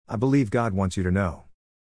I believe God wants you to know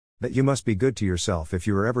that you must be good to yourself if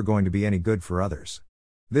you are ever going to be any good for others.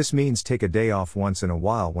 This means take a day off once in a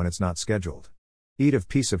while when it's not scheduled. Eat a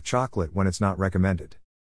piece of chocolate when it's not recommended.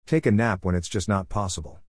 Take a nap when it's just not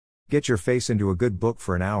possible. Get your face into a good book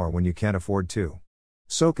for an hour when you can't afford to.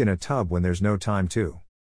 Soak in a tub when there's no time to.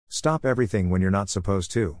 Stop everything when you're not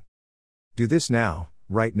supposed to. Do this now,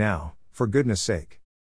 right now, for goodness sake.